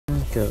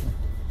go.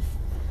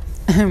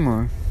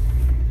 More.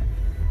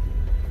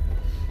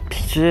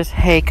 Just,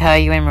 hey,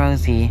 Caillou and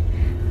Rosie.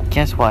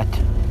 Guess what?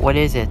 What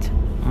is it,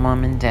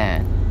 Mom and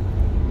Dad?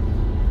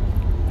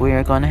 We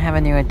are going to have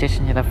a new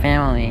addition to the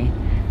family.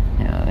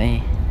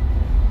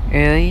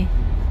 Really?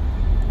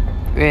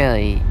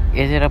 Really?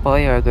 Is it a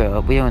boy or a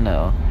girl? We don't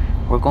know.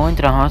 We're going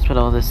to the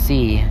hospital to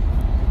see.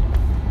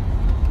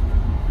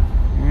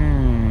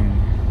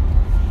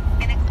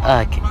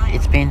 Ugh,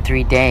 it's been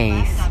 3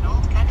 days.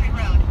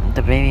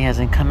 The baby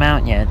hasn't come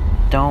out yet.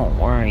 Don't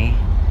worry.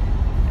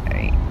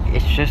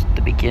 It's just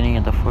the beginning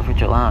of the 4th of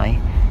July.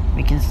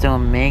 We can still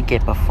make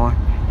it before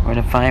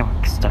the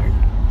fireworks start.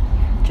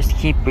 Just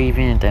keep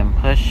breathing and then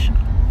push,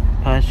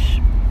 push,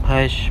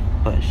 push,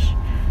 push.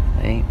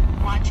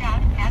 Watch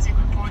out, hazard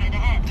reported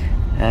ahead.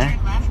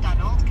 Turn left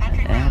on Old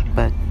Country Road.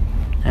 But,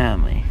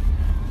 Emily.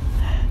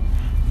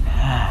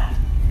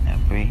 Now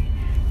breathe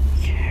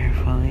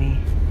carefully.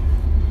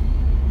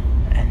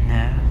 And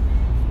now,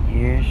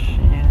 here she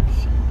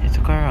is. It's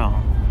a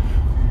girl.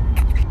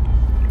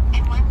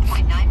 In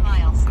 1.9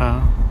 miles.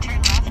 Go.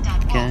 Turn left on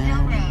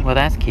Wolfhill Road. Well,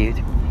 that's cute.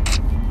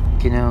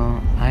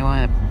 I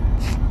want to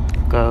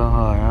go,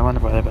 or I want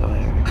to whatever.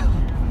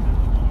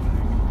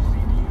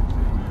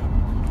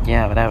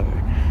 Yeah, whatever.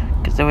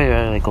 Because nobody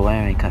really like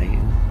Goanamite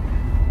caillou.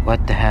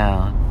 What the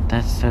hell?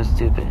 That's so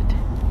stupid.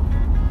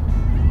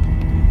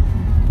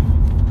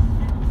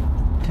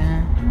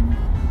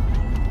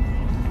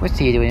 What's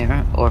he doing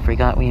here? Or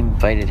forgot we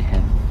invited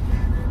him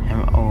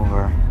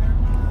over.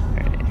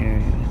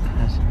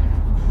 Because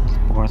his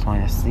boys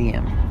wanted to see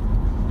him.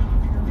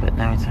 But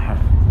now it's her.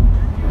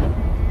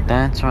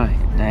 That's right.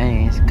 That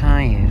is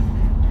Caillou.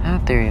 How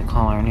dare you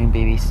call our new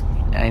baby? It's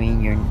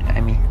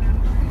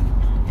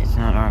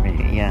not our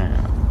baby. Yeah.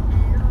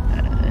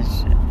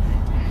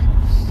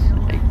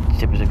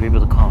 It was agreeable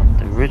to call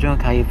the original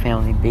Caillou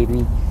family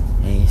baby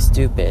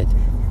stupid.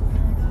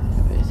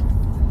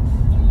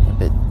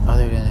 But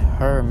other than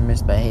her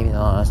misbehaving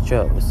on us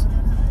shows,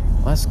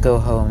 let's go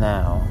home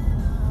now.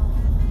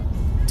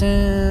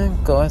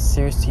 Go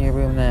upstairs to your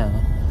room now,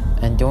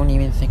 and don't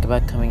even think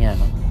about coming out.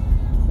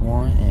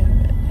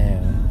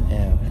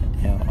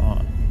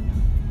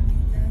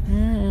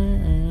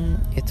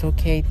 It's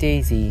okay,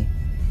 Daisy.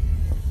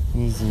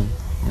 Easy.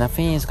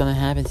 Nothing is gonna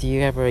happen to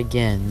you ever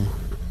again.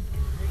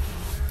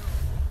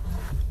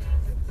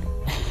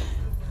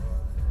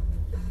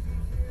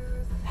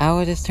 How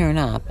will this turn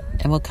up?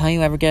 And will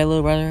Caillou ever get a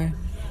little brother?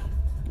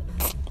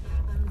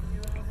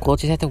 We'll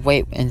just have to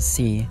wait and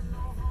see.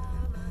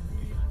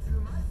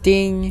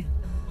 Ding!